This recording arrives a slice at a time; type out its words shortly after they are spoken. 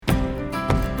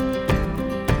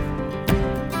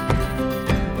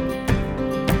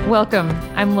Welcome.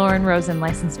 I'm Lauren Rosen,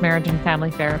 licensed marriage and family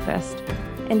therapist.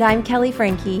 And I'm Kelly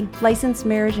Franke, licensed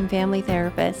marriage and family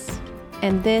therapist.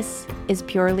 And this is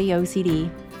Purely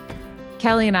OCD.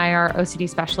 Kelly and I are OCD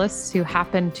specialists who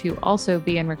happen to also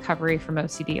be in recovery from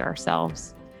OCD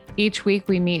ourselves. Each week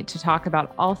we meet to talk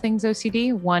about all things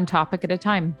OCD, one topic at a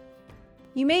time.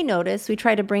 You may notice we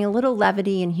try to bring a little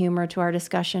levity and humor to our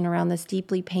discussion around this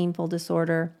deeply painful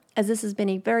disorder, as this has been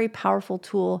a very powerful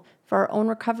tool for our own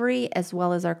recovery as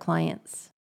well as our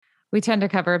clients. We tend to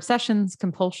cover obsessions,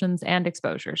 compulsions, and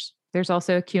exposures. There's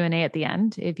also a Q&A at the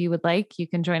end. If you would like, you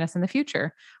can join us in the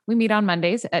future. We meet on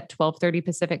Mondays at 12:30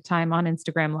 Pacific time on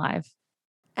Instagram Live.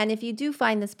 And if you do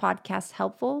find this podcast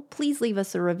helpful, please leave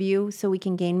us a review so we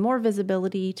can gain more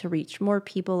visibility to reach more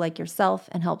people like yourself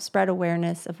and help spread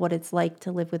awareness of what it's like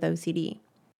to live with OCD.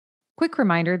 Quick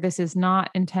reminder, this is not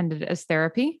intended as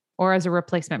therapy or as a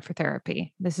replacement for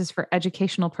therapy. This is for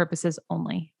educational purposes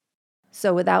only.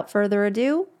 So without further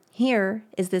ado, here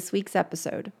is this week's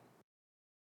episode.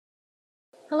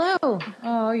 Hello.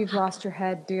 Oh, you've lost your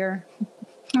head, dear.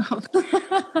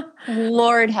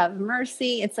 Lord have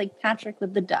mercy. It's like Patrick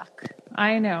with the duck.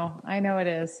 I know it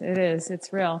is.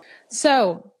 It's real.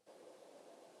 So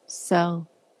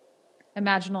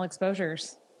imaginal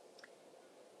exposures.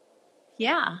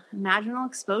 Yeah. Imaginal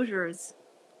exposures.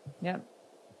 Yep.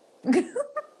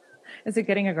 Is it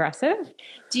getting aggressive?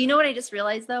 Do you know what I just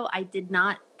realized though? I did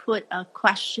not put a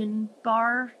question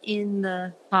bar in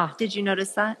the, Did you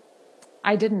notice that?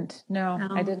 I didn't. No,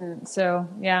 I didn't. So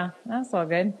yeah, that's all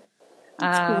good.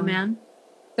 That's cool, man.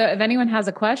 So if anyone has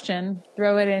a question,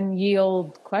 throw it in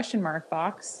yield ?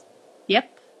 Box.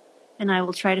 Yep. And I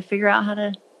will try to figure out how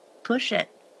to push it.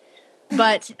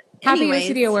 But Happy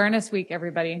OCD Awareness Week,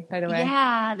 everybody, by the way.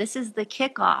 Yeah, this is the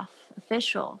kickoff.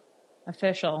 Official.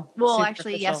 Well,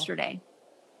 actually, official. Yesterday.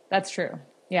 That's true.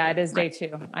 Yeah, it is day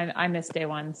 2. I missed day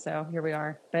 1, so here we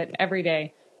are. But every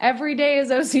day is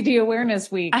OCD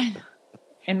Awareness Week.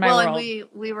 In my world. And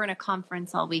we were in a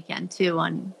conference all weekend too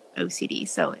on OCD.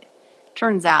 So it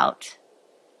turns out.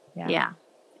 Yeah.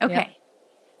 Okay. Yep.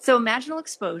 So imaginal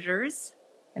exposures.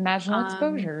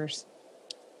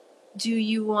 Do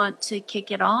you want to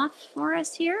kick it off for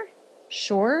us here?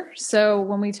 Sure. So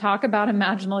when we talk about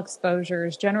imaginal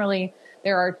exposures, generally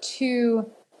there are 2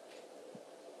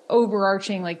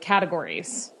 overarching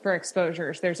categories for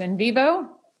exposures. There's in vivo.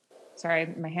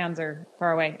 Sorry, my hands are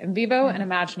far away. In vivo and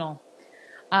imaginal.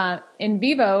 In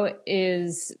vivo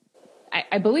is,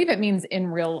 I believe it means in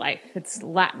real life. It's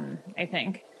Latin, I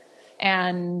think.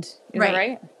 And is that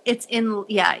right? It's in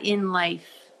life.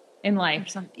 In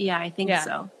life. Yeah, I think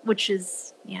so. Which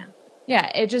is, yeah.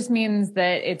 Yeah, it just means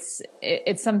that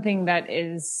it's something that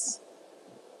is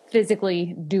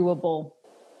physically doable.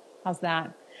 How's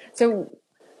that? So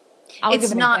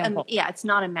it's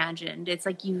not imagined. It's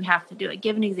like you have to do it.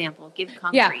 Give an example. Give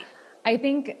concrete. Yeah. I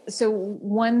think, so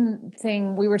one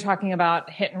thing, we were talking about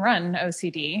hit and run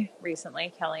OCD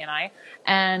recently, Kelly and I,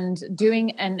 and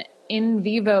doing an in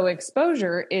vivo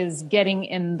exposure is getting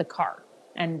in the car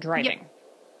and driving. Yep.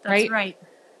 That's right.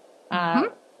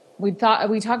 We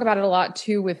talk about it a lot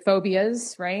too with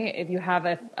phobias, right? If you have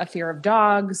a fear of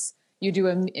dogs, you do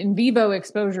an in vivo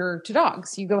exposure to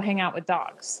dogs. You go hang out with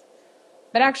dogs.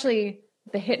 But actually,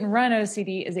 the hit and run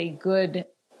OCD is a good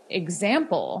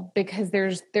example because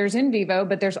there's in vivo,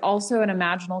 but there's also an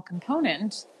imaginal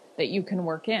component that you can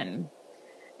work in.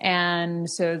 And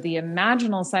so the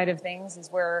imaginal side of things is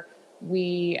where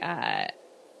we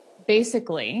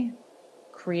basically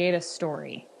create a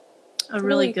story. A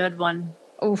really good one.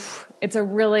 Oof, it's a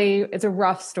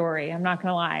rough story. I'm not going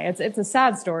to lie. It's a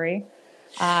sad story.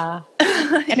 And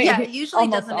it usually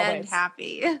doesn't end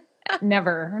happy.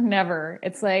 Never.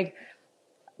 It's like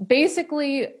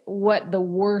basically what the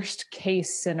worst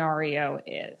case scenario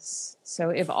is.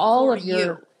 So if all of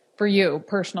for you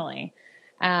personally,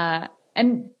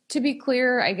 and to be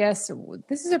clear, I guess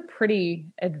this is a pretty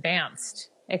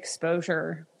advanced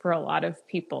exposure for a lot of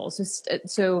people.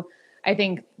 So I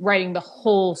think writing the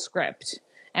whole script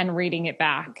and reading it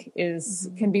back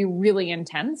can be really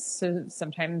intense. So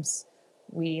sometimes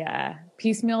we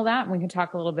piecemeal that, and we can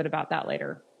talk a little bit about that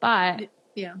later. But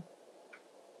yeah,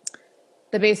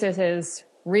 the basis is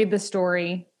read the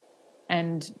story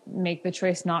and make the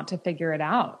choice not to figure it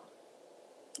out.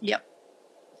 Yep.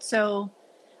 So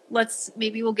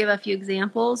maybe we'll give a few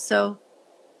examples. So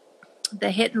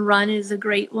the hit and run is a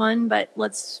great one, but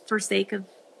let's, for sake of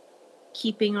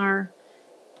keeping our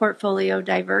portfolio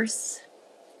diverse,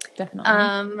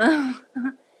 definitely.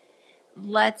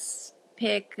 Let's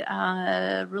pick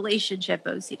relationship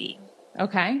OCD.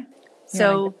 Okay.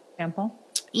 So example.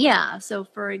 Yeah. So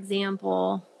for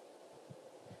example,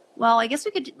 Well, I guess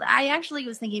I actually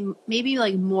was thinking maybe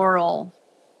like moral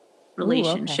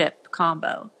relationship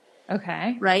combo.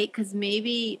 Okay. Right? Because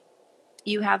maybe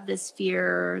you have this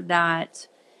fear that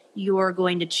you're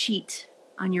going to cheat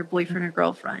on your boyfriend or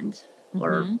girlfriend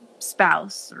or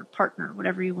spouse or partner,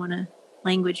 whatever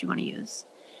language you want to use.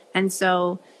 And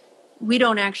so we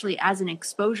don't actually, as an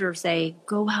exposure, say,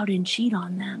 go out and cheat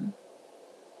on them.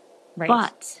 Right.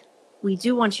 But we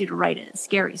do want you to write a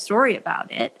scary story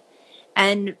about it.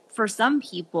 And for some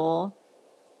people,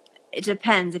 it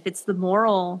depends. If it's the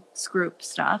moral group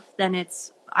stuff, then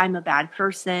it's, I'm a bad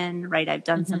person, right? I've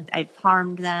done something, I've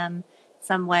harmed them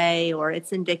some way, or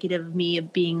it's indicative of me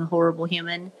of being a horrible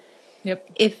human.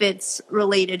 Yep. If it's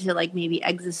related to like maybe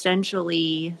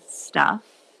existentially stuff,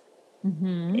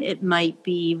 it might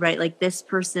be, right, like this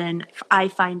person, I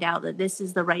find out that this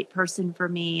is the right person for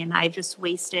me and I've just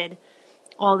wasted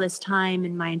all this time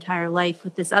in my entire life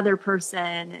with this other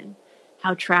person, and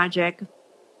how tragic.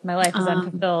 My life is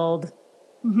unfulfilled.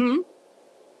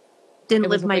 Didn't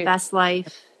live my best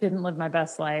life. Didn't live my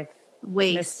best life.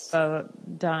 Waste. Misboat.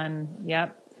 Done.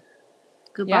 Yep.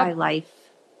 Goodbye, life.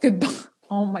 Goodbye.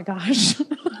 Oh my gosh.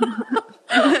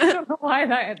 I don't know why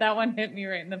that one hit me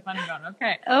right in the funny bone.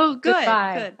 Okay. Oh, good.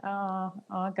 Goodbye. Good. Oh,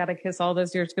 I gotta kiss all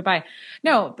those years goodbye.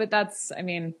 No, but that's, I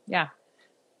mean, yeah,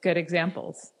 good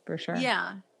examples for sure.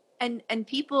 Yeah. And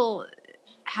people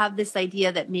have this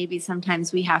idea that maybe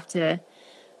sometimes we have to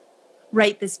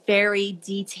write this very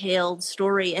detailed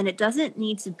story, and it doesn't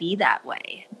need to be that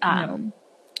way. No.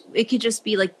 It could just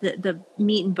be like the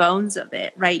meat and bones of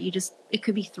it, right? It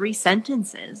could be 3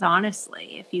 sentences,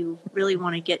 honestly, if you really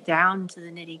want to get down to the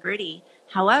nitty gritty.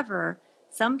 However,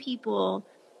 some people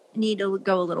need to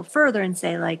go a little further and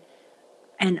say like,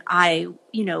 and I,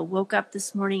 woke up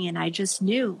this morning and I just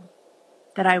knew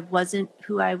that I wasn't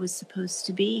who I was supposed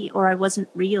to be, or I wasn't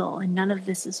real, and none of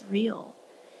this is real.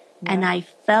 Yeah. And I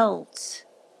felt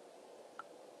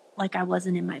like I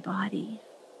wasn't in my body.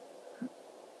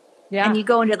 Yeah. And you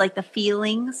go into like the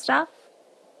feeling stuff.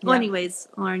 Well, Yeah. anyways,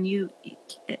 Lauren, you,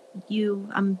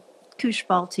 koosh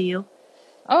ball to you.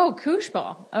 Oh, koosh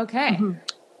ball. Okay.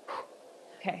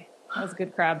 Okay. That was a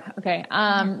good crab. Okay.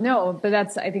 No, but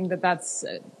I think that's,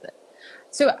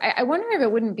 so I wonder if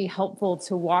it wouldn't be helpful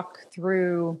to walk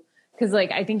through, because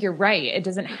like, I think you're right. It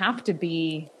doesn't have to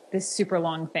be this super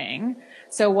long thing.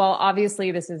 So while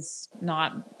obviously this is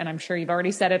not, and I'm sure you've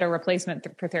already said it, a replacement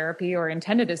for therapy or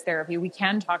intended as therapy, we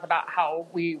can talk about how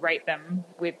we write them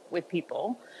with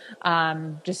people,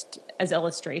 just as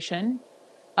illustration.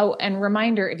 Oh, and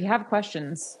reminder, if you have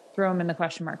questions, throw them in the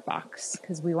question mark box,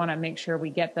 because we want to make sure we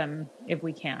get them if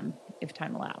we can, if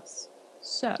time allows.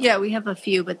 So yeah, we have a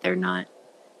few, but they're not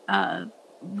going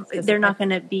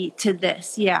to be to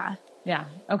this. Yeah. Yeah.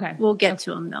 Okay. We'll get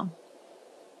to them though.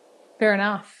 Fair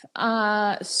enough.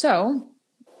 So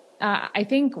I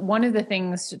think one of the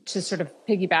things to sort of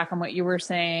piggyback on what you were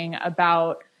saying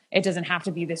about it doesn't have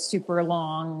to be this super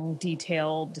long,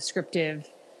 detailed, descriptive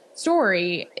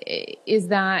story is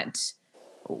that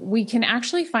we can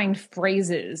actually find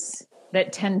phrases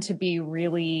that tend to be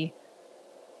really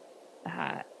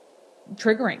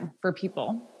triggering for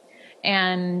people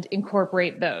and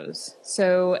incorporate those.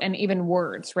 So, and even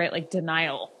words, right? Like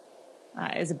denial.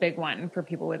 Is a big one for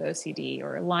people with OCD,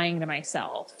 or lying to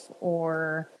myself,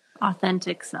 or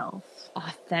authentic self.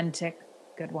 Authentic,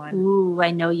 good one. Ooh,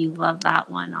 I know you love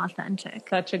that one. Authentic,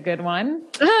 such a good one.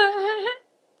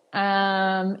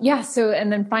 Yeah. So, and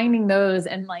then finding those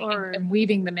and like and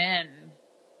weaving them in.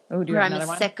 Oh, do you have another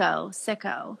one?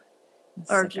 Sicko,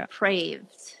 or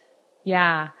depraved.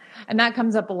 Yeah, and that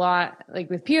comes up a lot, like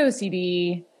with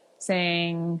POCD,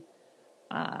 saying.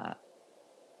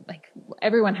 Like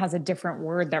everyone has a different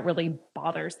word that really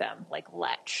bothers them, like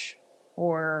lech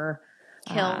or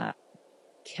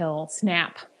kill,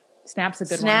 snap. Snap's a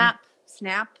good one.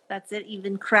 Snap. That's it.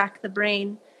 Even crack the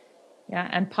brain. Yeah.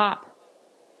 And pop.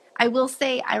 I will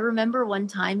say, I remember one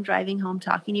time driving home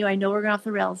talking to you. I know we're going off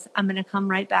the rails. I'm going to come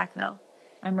right back though.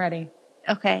 I'm ready.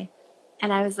 Okay.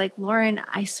 And I was like, Lauren,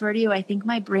 I swear to you, I think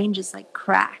my brain just like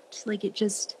cracked. Like it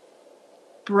just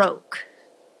broke.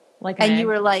 And you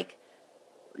were like,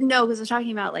 no, because I was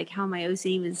talking about like how my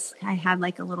OCD was, I had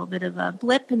like a little bit of a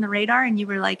blip in the radar, and you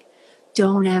were like,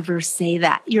 don't ever say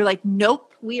that. You're like,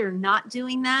 nope, we are not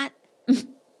doing that.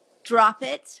 Drop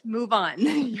it, move on.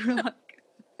 You're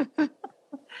like,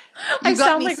 I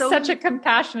sound like such a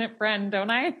compassionate friend,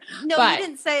 don't I? No, you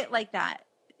didn't say it like that.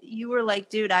 You were like,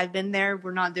 dude, I've been there.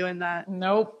 We're not doing that.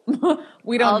 Nope.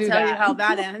 We don't do that. I'll tell you how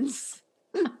that ends.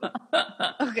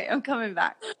 Okay, I'm coming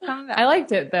back. I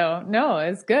liked it though. No,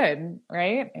 it's good,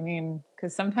 right? I mean,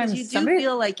 because sometimes you do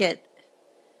feel like it.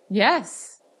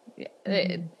 Yes.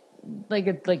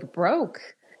 it's like broke.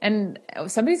 And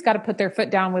somebody's got to put their foot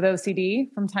down with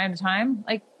OCD from time to time.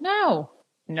 Like, no.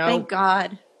 Thank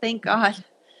God. Thank God.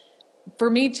 For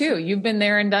me too. You've been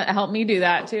there and helped me do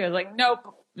that too. Like, nope.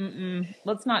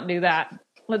 Let's not do that.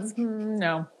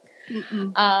 No.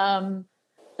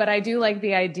 But I do like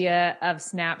the idea of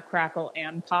snap, crackle,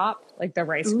 and pop, like the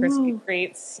Rice Krispie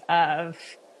treats of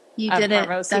You did it.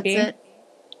 OCD. That's it.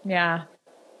 Yeah.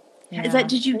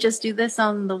 Did you just do this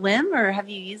on the whim, or have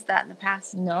you used that in the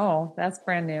past? No, that's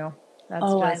brand new. That's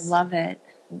I love it.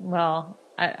 Well,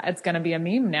 it's going to be a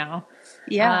meme now.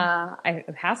 Yeah.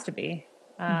 It has to be.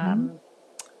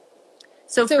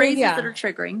 So phrases that are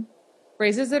triggering.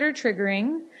 Phrases that are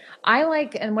triggering. I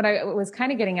like, and what I was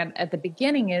kind of getting at the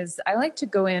beginning is I like to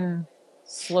go in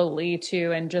slowly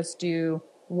too and just do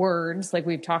words like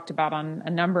we've talked about on a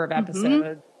number of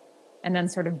episodes, and then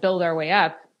sort of build our way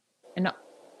up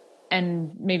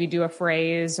and maybe do a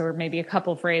phrase or maybe a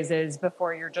couple phrases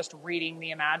before you're just reading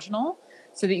the imaginal,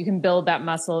 so that you can build that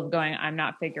muscle of going, I'm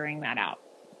not figuring that out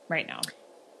right now.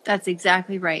 That's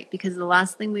exactly right. Because the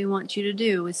last thing we want you to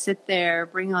do is sit there,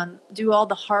 do all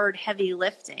the hard, heavy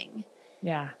lifting.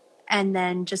 Yeah. And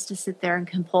then just to sit there and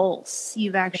compulse.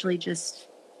 You've actually just,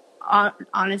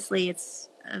 honestly, it's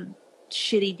a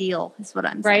shitty deal is what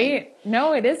I'm saying. Right?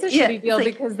 No, it is a shitty deal,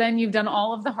 because then you've done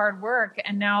all of the hard work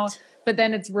and now, but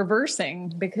then it's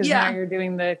reversing because now you're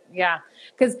doing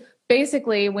because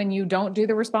basically when you don't do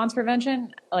the response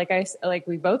prevention, like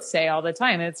we both say all the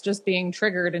time, it's just being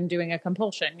triggered and doing a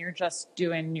compulsion. You're just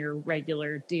doing your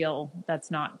regular deal. That's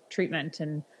not treatment.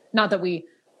 And not that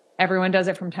everyone does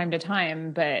it from time to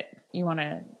time, but you want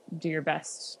to do your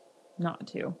best not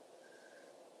to,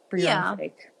 for your own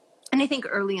sake. And I think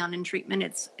early on in treatment,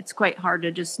 it's quite hard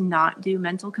to just not do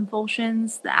mental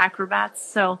compulsions, the acrobats.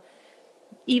 So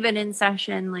even in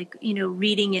session, like,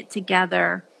 reading it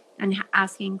together and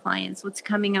asking clients what's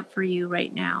coming up for you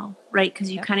right now, right?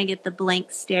 Because you kind of get the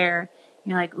blank stare.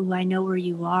 You're like, ooh, I know where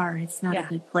you are. It's not a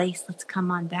good place. Let's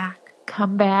come on back.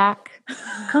 Come back.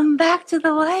 Come back to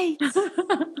the light.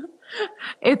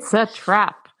 It's a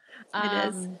trap. It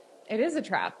is. It is a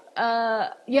trap.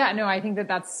 I think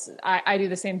I do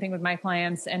the same thing with my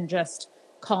clients and just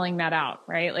calling that out,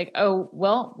 right? Like, oh,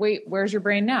 well, wait, where's your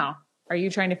brain now? Are you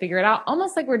trying to figure it out?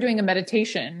 Almost like we're doing a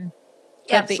meditation,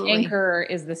 but the anchor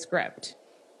is the script.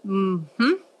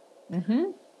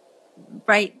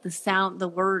 Right. The sound, the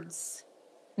words,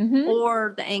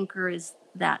 or the anchor is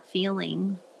that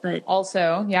feeling. But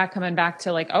also, coming back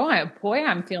to like,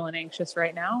 I'm feeling anxious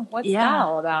right now. What's that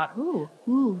all about?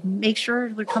 Ooh, make sure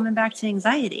we're coming back to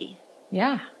anxiety.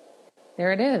 Yeah,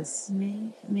 there it is.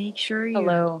 Make sure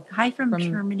you're hi from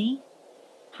Germany.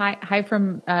 Hi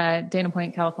from Dana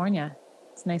Point, California.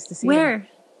 It's nice to see you. Where?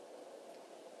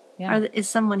 Yeah. Is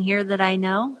someone here that I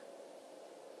know?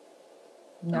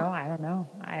 No, I don't know.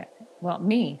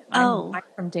 Me. I'm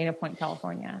from Dana Point,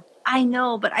 California. I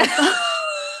know, but I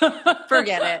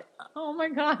forget it. Oh my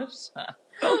gosh.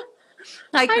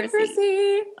 Hi,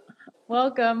 Chrissy.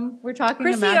 Welcome. We're talking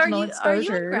Chrissy, imaginal exposures.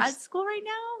 Are you in grad school right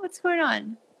now? What's going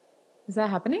on? Is that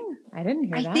happening? I didn't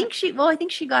hear that. I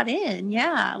think she got in.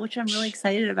 Yeah, which I'm really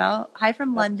excited about. Hi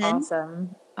from London.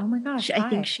 Awesome. Oh my gosh. I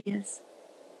think she is.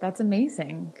 That's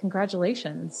amazing.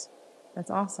 Congratulations.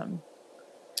 That's awesome.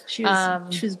 She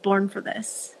was born for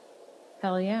this.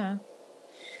 Hell yeah.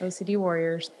 OCD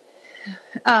warriors.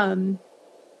 Right.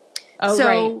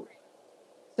 So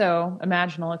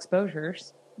imaginal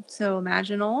exposures. So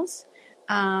imaginals.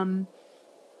 I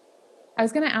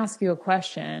was going to ask you a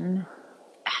question.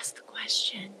 Ask the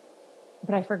question.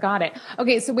 But I forgot it.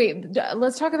 Okay, so wait,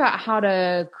 let's talk about how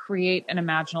to create an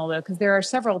imaginal though, because there are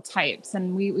several types.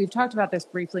 And we've talked about this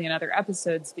briefly in other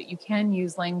episodes, but you can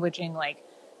use languaging like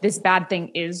this bad thing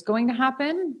is going to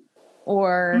happen,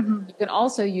 or you can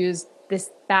also use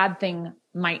this bad thing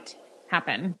might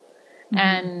happen.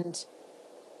 And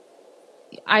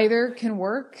either can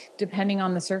work depending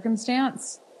on the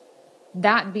circumstance.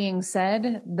 That being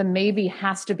said, the maybe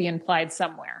has to be implied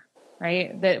somewhere,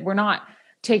 right? That we're not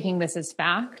taking this as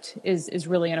fact is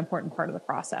really an important part of the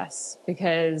process,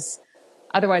 because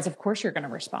otherwise, of course, you're going to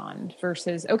respond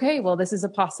versus, okay, well, this is a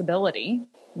possibility.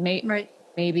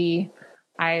 Maybe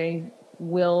I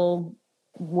will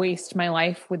waste my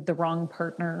life with the wrong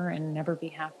partner and never be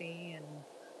happy. And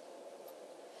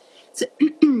so,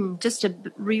 just to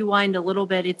rewind a little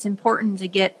bit, it's important to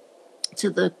get to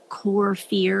the core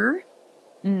fear.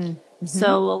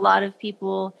 So a lot of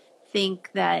people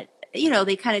think that,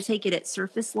 they kind of take it at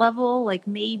surface level. Like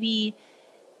maybe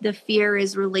the fear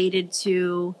is related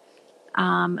to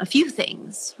a few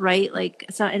things, right? Like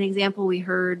an example we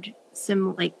heard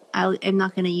I'm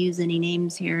not going to use any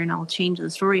names here, and I'll change the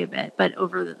story a bit. But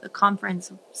over the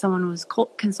conference, someone was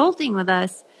consulting with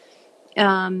us.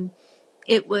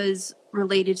 It was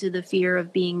related to the fear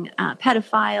of being a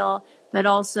pedophile, but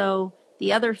also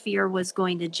the other fear was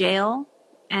going to jail.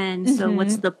 And so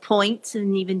what's the point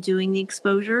in even doing the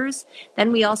exposures?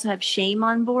 Then we also have shame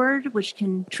on board, which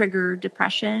can trigger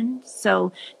depression.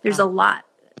 So there's a lot,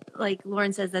 like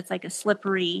Lauren says, that's like it's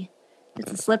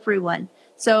a slippery one.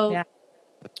 So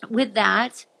with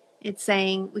that, it's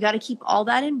saying we got to keep all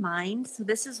that in mind. So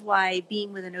this is why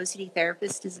being with an OCD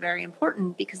therapist is very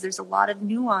important, because there's a lot of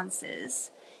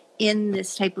nuances in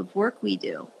this type of work we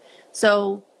do.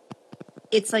 So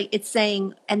it's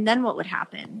saying, and then what would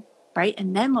happen? Right?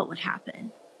 And then what would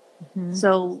happen?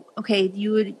 So, okay,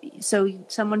 so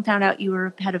someone found out you were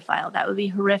a pedophile. That would be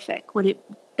horrific.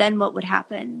 Then what would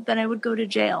happen? Then I would go to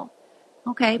jail.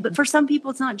 Okay. But for some people,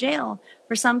 it's not jail.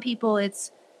 For some people,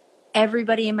 it's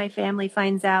everybody in my family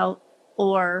finds out,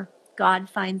 or God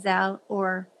finds out,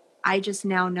 or I just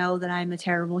now know that I'm a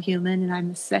terrible human and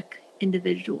I'm a sick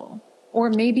individual. Or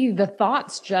maybe the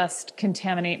thoughts just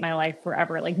contaminate my life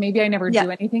forever. Like maybe I never do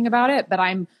anything about it, but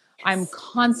I'm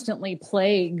constantly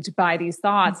plagued by these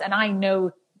thoughts. And I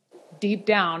know deep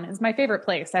down is my favorite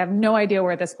place. I have no idea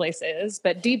where this place is,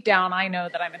 but deep down, I know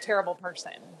that I'm a terrible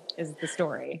person is the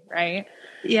story. Right.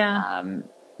 Yeah.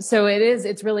 So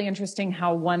it's really interesting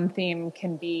how one theme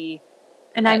can be.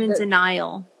 And I'm in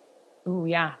denial. Ooh,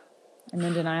 yeah. I'm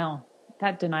in denial.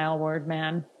 That denial word,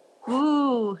 man.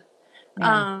 Ooh.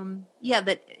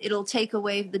 That it'll take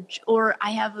away or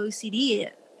I have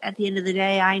OCD. At the end of the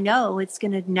day, I know it's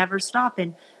going to never stop,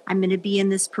 and I'm going to be in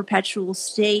this perpetual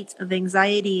state of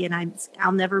anxiety, and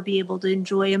I'll never be able to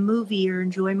enjoy a movie or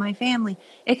enjoy my family.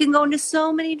 It can go into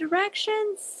so many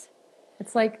directions.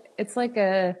 It's like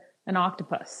an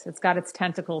octopus. It's got its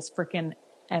tentacles freaking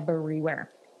everywhere.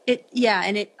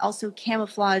 And it also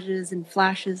camouflages and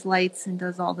flashes lights and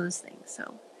does all those things.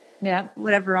 So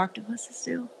whatever octopuses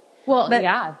do. Well,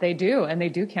 they do, and they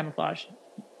do camouflage.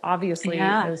 Obviously,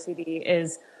 OCD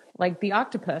is like the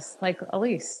octopus, like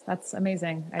Elise. That's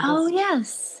amazing.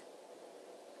 Yes.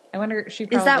 I wonder, she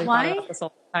probably is that why? This a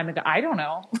long time ago. I don't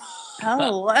know.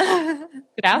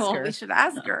 Should ask her. We should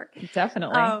ask her.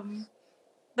 Definitely.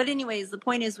 But anyways, the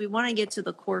point is we want to get to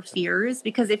the core fears,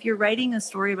 because if you're writing a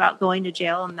story about going to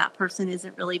jail and that person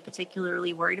isn't really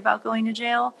particularly worried about going to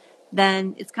jail,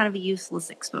 then it's kind of a useless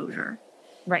exposure.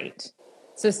 Right.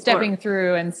 So stepping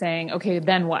through and saying, okay,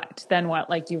 then what? Then what?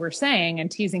 Like you were saying, and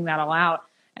teasing that all out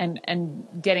and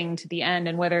getting to the end.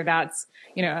 And whether that's,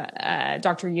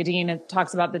 Dr. Yadin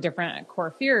talks about the different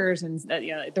core fears and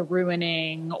the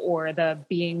ruining or the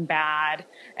being bad.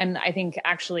 And I think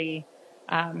actually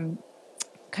kind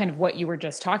of what you were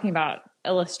just talking about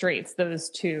illustrates those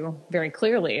two very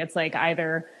clearly. It's like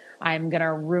either I'm going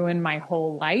to ruin my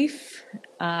whole life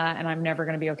and I'm never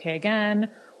going to be okay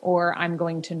again, or I'm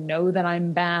going to know that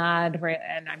I'm bad, right?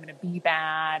 And I'm going to be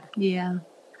bad. Yeah.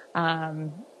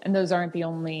 And those aren't the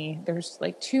only, there's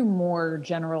like two more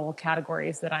general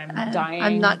categories that I'm dying.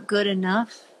 I'm not good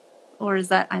enough, or is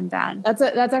that I'm bad? That's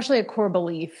actually a core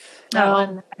belief. That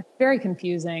one, it's very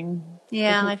confusing.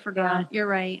 Yeah, I forgot. You're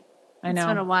right. I know. It's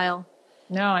been a while.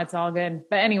 No, it's all good.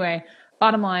 But anyway,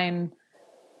 bottom line,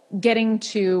 getting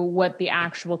to what the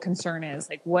actual concern is.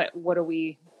 Like what are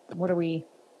we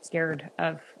scared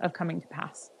of coming to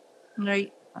pass?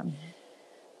 Right.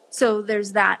 So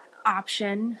there's that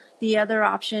option. The other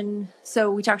option, so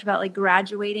we talked about like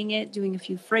graduating it, doing a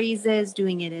few phrases,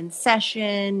 doing it in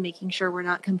session, making sure we're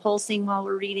not compulsing while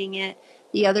we're reading it.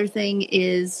 The other thing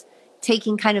is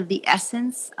taking kind of the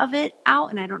essence of it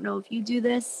out. And I don't know if you do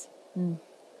this.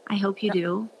 I hope you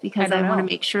do, because I want to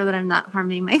make sure that I'm not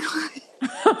harming my client.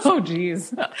 Oh,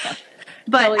 geez.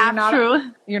 But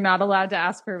Kelly, you're not allowed to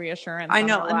ask for reassurance. I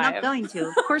know. I'm not going to.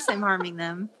 Of course I'm harming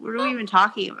them. What are we even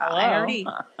talking about?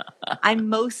 I'm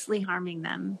mostly harming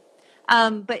them.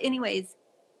 But anyways,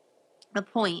 the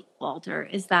point, Walter,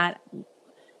 is that,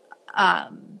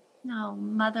 no,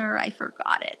 mother, I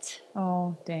forgot it.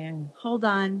 Oh, dang. Hold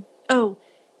on. Oh,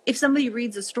 if somebody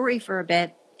reads a story for a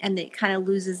bit and it kind of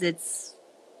loses its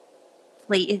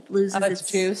plate, it loses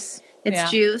its juice.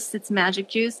 Its juice, its magic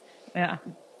juice. Yeah.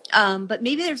 But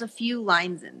maybe there's a few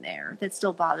lines in there that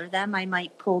still bother them. I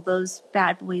might pull those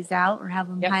bad boys out or have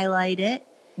them highlight it.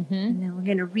 Mm-hmm. And then we're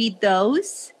going to read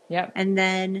those. Yep. And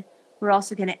then we're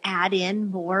also going to add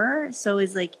in more. So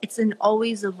it's an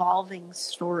always evolving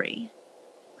story.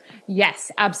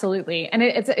 Yes, absolutely. And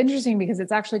it's interesting because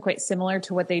it's actually quite similar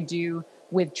to what they do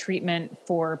with treatment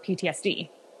for PTSD,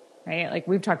 right? Like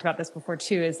we've talked about this before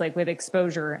too, is like with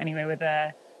exposure anyway, with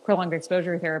prolonged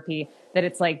exposure therapy, that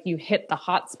it's like you hit the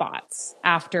hot spots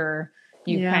after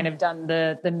you've kind of done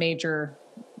the major,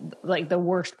 like the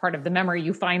worst part of the memory.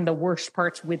 You find the worst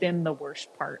parts within the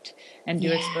worst part and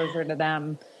do exposure to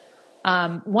them.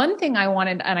 One thing I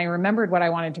wanted, and I remembered what I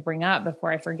wanted to bring up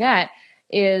before I forget,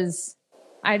 is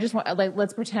I just want, like,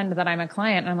 let's pretend that I'm a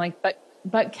client. And I'm like,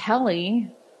 but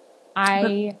Kelly,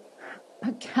 I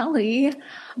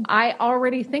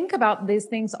already think about these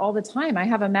things all the time. I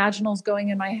have imaginals going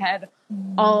in my head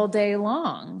all day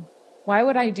long. Why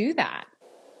would I do that?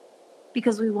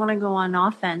 Because we want to go on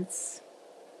offense.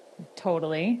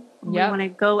 Totally. We want to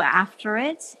go after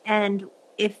it. And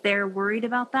if they're worried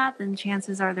about that, then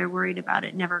chances are they're worried about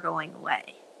it never going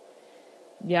away.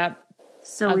 Yep.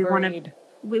 So Agreed.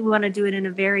 we want to do it in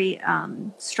a very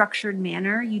structured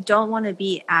manner. You don't want to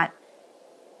be at,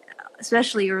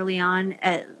 especially early on,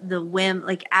 at the whim,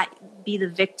 like be the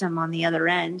victim on the other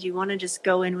end. You want to just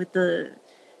go in with the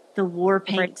war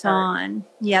paint on.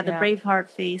 The Braveheart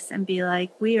face, and be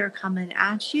like, we are coming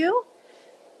at you.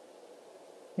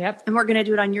 Yep. And we're going to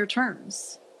do it on your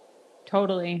terms.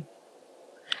 Totally.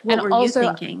 What were you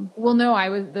thinking? Well,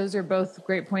 no, those are both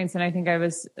great points. And I think I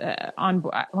was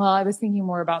I was thinking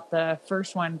more about the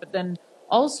first one, but then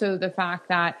also the fact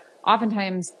that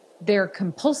oftentimes they're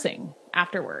compulsing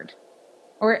afterward,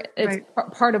 or it's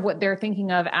part of what they're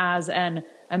thinking of as an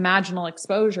imaginal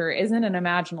exposure isn't an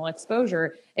imaginal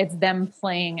exposure. It's them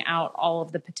playing out all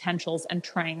of the potentials and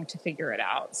trying to figure it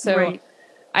out. So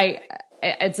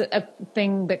it's a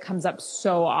thing that comes up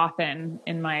so often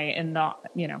in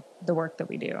the work that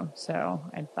we do. So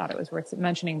I thought it was worth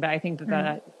mentioning, but I think that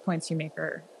the points you make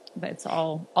it's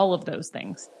all of those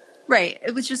things. Right.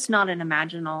 It was just not an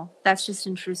imaginal. That's just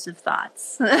intrusive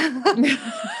thoughts.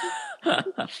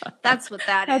 That's what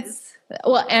that is.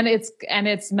 Well, and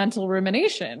it's mental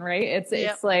rumination, right?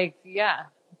 It's like, yes,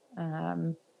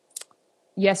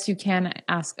 you can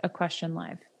ask a question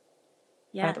live.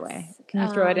 Yes. By the way, can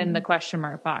you throw it in the question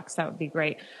mark box? That would be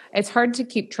great. It's hard to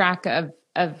keep track of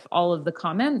all of the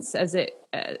comments as they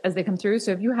come through.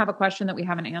 So if you have a question that we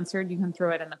haven't answered, you can throw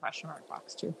it in the question mark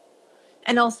box too.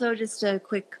 And also just a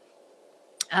quick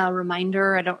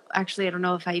reminder. I don't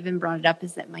know if I even brought it up,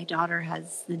 is that my daughter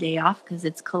has the day off because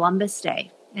it's Columbus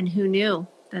Day. And who knew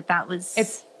that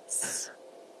was...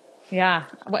 Yeah.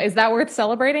 Well, is that worth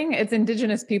celebrating? It's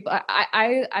Indigenous people.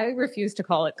 I refuse to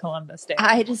call it Columbus Day.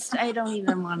 I don't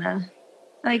even want to,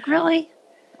 like, really?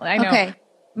 I know. Okay.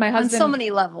 My husband, on so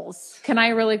many levels. Can I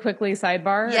really quickly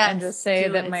sidebar and just say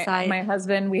that my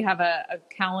husband, we have a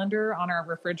calendar on our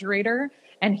refrigerator,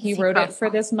 and he wrote it for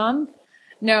this month.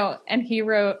 No. And he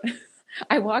wrote,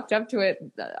 I walked up to it,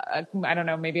 I don't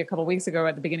know, maybe a couple weeks ago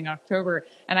at the beginning of October.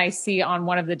 And I see on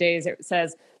one of the days, it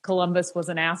says Columbus was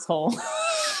an asshole.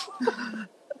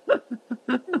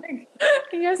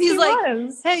 Yes, he's like,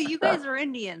 was. Hey, you guys are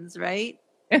Indians, right?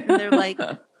 And they're like,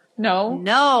 no,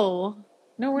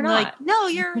 we're not. Like, no,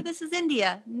 this is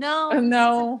India.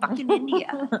 No, fucking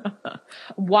India.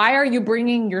 Why are you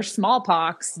bringing your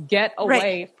smallpox? Get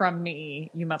away from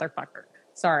me, you motherfucker.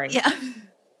 Sorry. Yeah.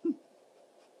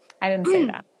 I didn't say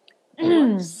that.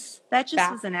 That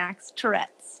just was an axe.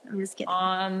 Tourette's. I'm just kidding.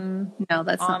 No,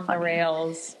 that's not funny. On the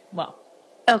rails. Well,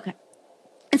 okay.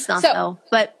 It's not though.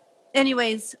 But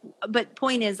anyways,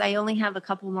 point is, I only have a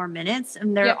couple more minutes,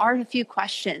 and there are a few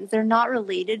questions. They're not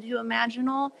related to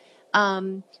imaginal.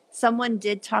 Someone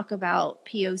did talk about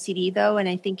POCD though, and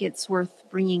I think it's worth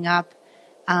bringing up.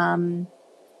 They're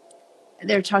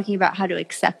talking about how to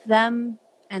accept them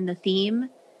and the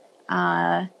theme.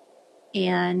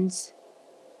 And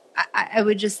I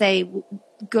would just say,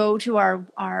 go to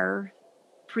our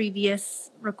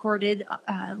previous recorded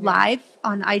live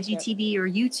on IGTV or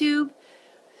YouTube,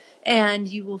 and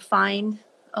you will find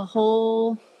a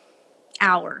whole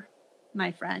hour,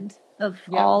 my friend, of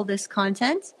all this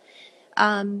content.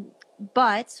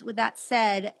 But with that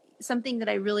said, something that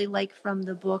I really like from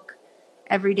the book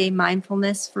Everyday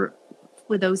Mindfulness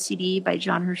with OCD by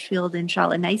John Hirschfield and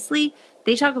Charlotte Nicely,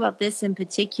 they talk about this in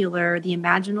particular, the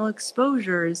imaginal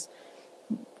exposures,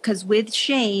 because with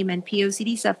shame and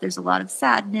POCD stuff, there's a lot of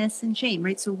sadness and shame,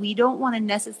 right? So we don't want to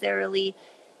necessarily,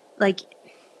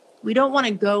 we don't want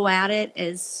to go at it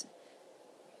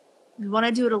we want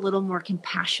to do it a little more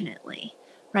compassionately,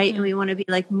 right? Mm-hmm. And we want to be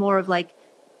more of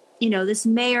this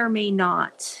may or may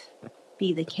not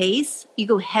be the case. You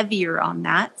go heavier on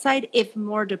that side if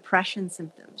more depression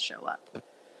symptoms show up.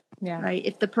 Yeah. Right.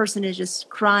 If the person is just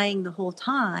crying the whole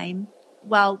time,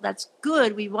 well, that's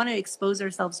good. We want to expose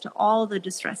ourselves to all the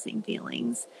distressing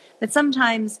feelings. But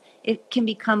sometimes it can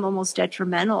become almost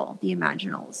detrimental, the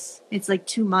imaginals. It's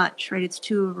too much, right? It's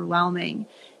too overwhelming.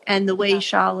 And the way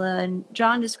Shala and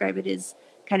John describe it is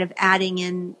kind of adding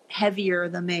in heavier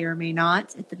the may or may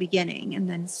not at the beginning and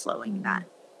then slowing that,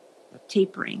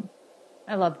 tapering.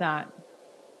 I love that.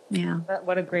 Yeah.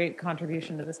 What a great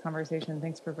contribution to this conversation.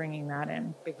 Thanks for bringing that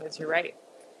in, because you're right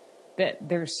that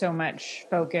there's so much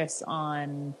focus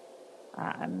on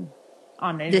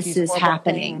this is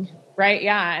happening. Right.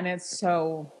 Yeah. And it's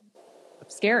so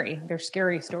scary. They're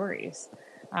scary stories.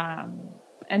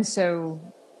 And so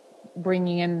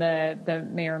bringing in the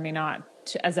may or may not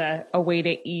as a way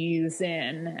to ease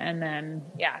in, and then,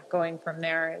 going from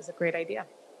there is a great idea.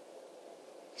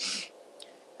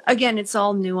 Again, it's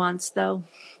all nuanced though.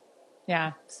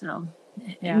 Yeah. So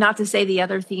not to say the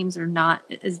other themes are not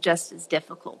is just as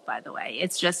difficult, by the way.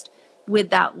 It's just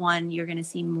with that one, you're going to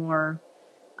see more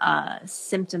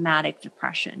symptomatic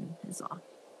depression is all.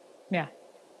 Yeah.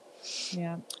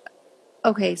 Yeah.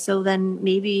 Okay. So then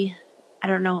maybe, I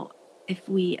don't know if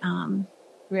we, do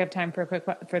we have time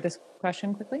for this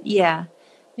question quickly? Yeah.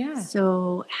 Yeah.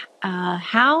 So,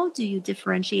 how do you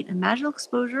differentiate imaginal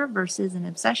exposure versus an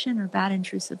obsession or bad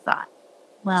intrusive thought?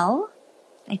 Well,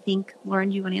 I think,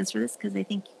 Lauren, you want to answer this? Because I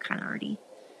think you kind of already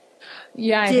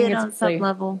I did think it's on some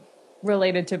level.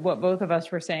 Related to what both of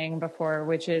us were saying before,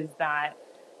 which is that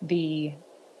the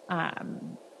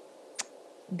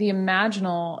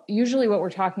imaginal, usually what we're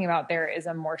talking about there is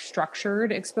a more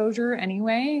structured exposure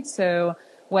anyway. So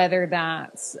whether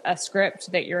that's a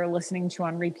script that you're listening to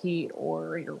on repeat,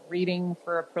 or you're reading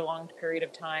for a prolonged period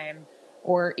of time,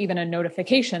 or even a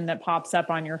notification that pops up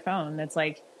on your phone that's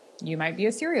like, you might be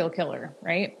a serial killer,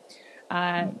 right?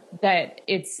 That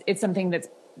it's something that's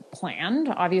planned.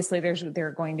 Obviously there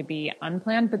are going to be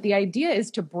unplanned, but the idea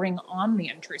is to bring on the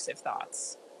intrusive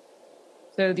thoughts.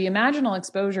 So the imaginal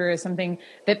exposure is something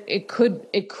that it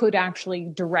could actually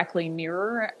directly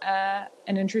mirror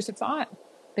an intrusive thought,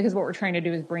 because what we're trying to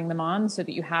do is bring them on so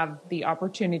that you have the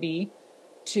opportunity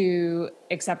to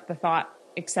accept the thought,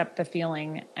 accept the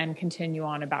feeling, and continue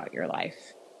on about your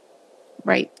life.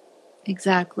 Right.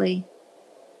 Exactly.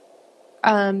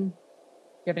 Do you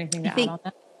have anything to add on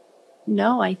that?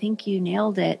 No, I think you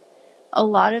nailed it. A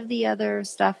lot of the other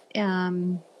stuff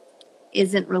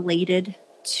isn't related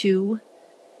to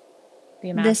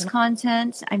this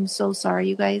content. I'm so sorry,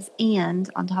 you guys. And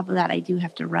on top of that, I do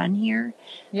have to run here.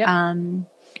 Yep.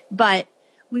 But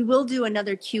we will do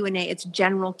another Q&A. It's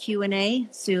general Q&A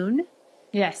soon.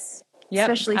 Yes. Yep,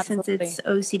 especially absolutely. since it's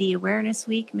OCD Awareness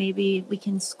Week. Maybe we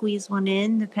can squeeze one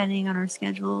in depending on our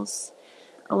schedules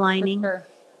aligning. For sure.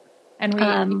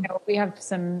 And we have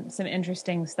some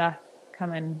interesting stuff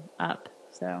coming up.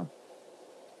 So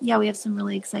yeah, we have some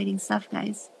really exciting stuff,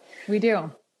 guys. We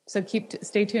do. So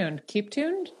stay tuned. Keep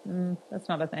tuned? That's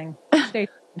not a thing. Stay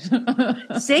tuned.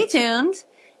 Stay tuned.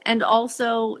 And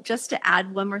also, just to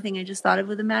add one more thing I just thought of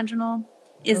with Imaginal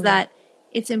is that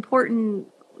it's important.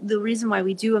 The reason why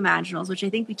we do Imaginals, which I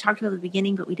think we talked about at the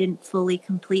beginning, but we didn't fully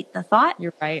complete the thought.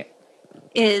 You're right.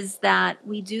 Is that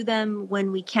we do them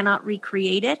when we cannot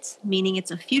recreate it, meaning it's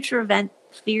a future event.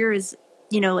 Fear is,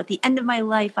 at the end of my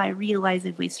life, I realize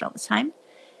I've wasted all this time.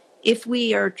 If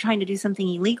we are trying to do something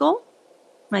illegal,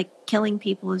 like killing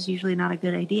people is usually not a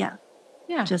good idea.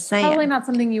 Yeah. Just saying. Probably not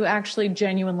something you actually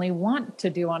genuinely want to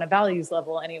do on a values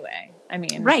level anyway. I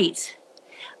mean, right.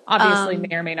 Obviously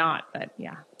may or may not, but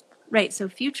yeah. Right. So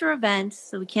future events,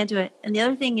 so we can't do it. And the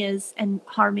other thing is, and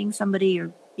harming somebody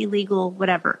or illegal,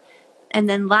 whatever. And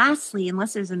then lastly,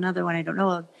 unless there's another one I don't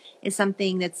know of, is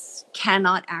something that's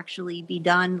cannot actually be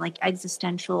done, like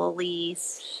existentially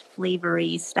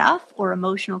flavory stuff or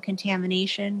emotional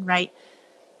contamination, right?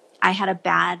 I had a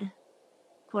bad,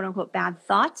 quote unquote, bad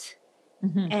thought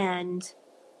and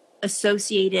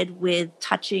associated with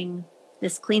touching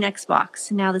this Kleenex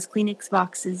box. Now this Kleenex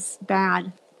box is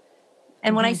bad.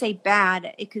 And when I say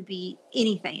bad, it could be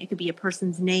anything. It could be a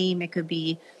person's name. It could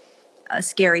be a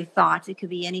scary thought. It could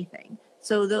be anything.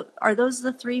 So are those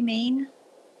the three main?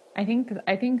 I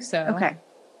think so. Okay.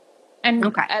 And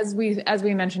as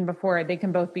we mentioned before, they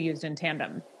can both be used in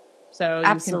tandem. So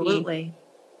absolutely,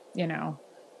 you can be,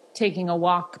 taking a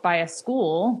walk by a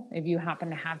school if you happen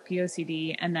to have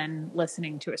POCD, and then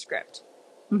listening to a script,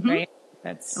 right?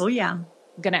 That's going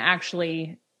to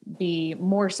actually be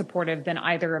more supportive than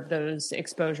either of those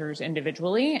exposures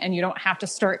individually. And you don't have to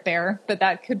start there, but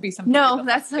that could be something. No,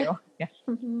 that's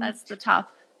that's the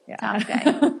top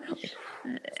guy.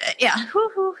 Yeah.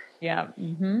 Woo-hoo. Yeah.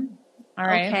 Mm-hmm. All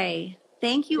right. Okay.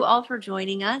 Thank you all for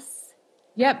joining us.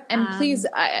 Yep. And please,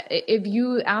 if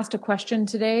you asked a question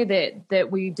today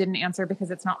that we didn't answer because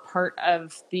it's not part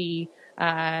of the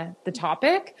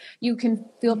topic, you can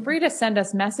feel free to send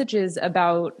us messages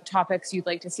about topics you'd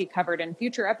like to see covered in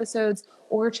future episodes,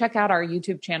 or check out our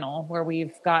YouTube channel where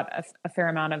we've got a fair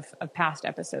amount of past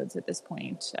episodes at this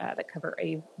point that cover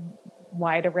a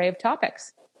wide array of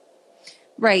topics.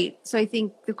 Right. So I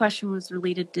think the question was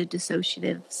related to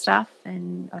dissociative stuff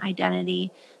and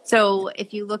identity. So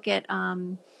if you look at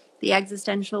the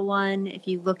existential one, if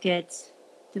you look at,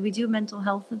 did we do mental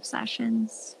health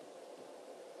obsessions?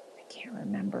 I can't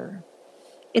remember.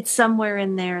 It's somewhere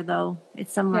in there, though.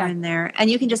 It's somewhere in there.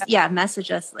 And you can just, message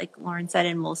us, like Lauren said,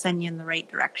 and we'll send you in the right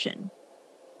direction.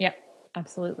 Yep,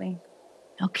 absolutely.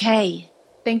 Okay.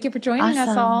 Thank you for joining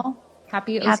us all.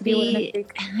 Happy OCD Awareness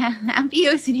Week. Happy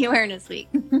OCD Awareness Week.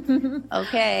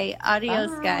 Okay.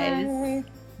 Adios, Bye. guys.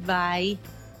 Bye.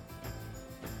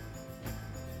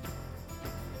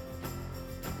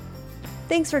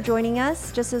 Thanks for joining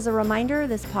us. Just as a reminder,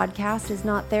 this podcast is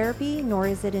not therapy, nor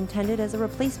is it intended as a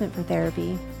replacement for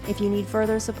therapy. If you need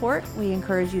further support, we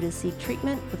encourage you to seek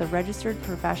treatment with a registered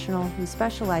professional who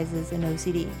specializes in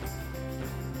OCD.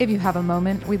 If you have a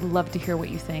moment, we'd love to hear what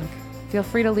you think. Feel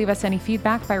free to leave us any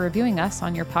feedback by reviewing us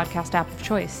on your podcast app of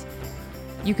choice.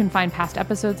 You can find past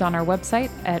episodes on our website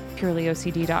at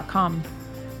purelyocd.com.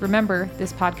 Remember,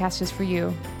 this podcast is for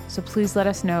you, so please let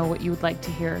us know what you would like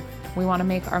to hear. We want to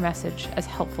make our message as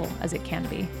helpful as it can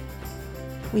be.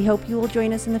 We hope you will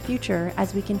join us in the future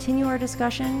as we continue our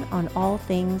discussion on all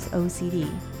things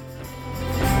OCD.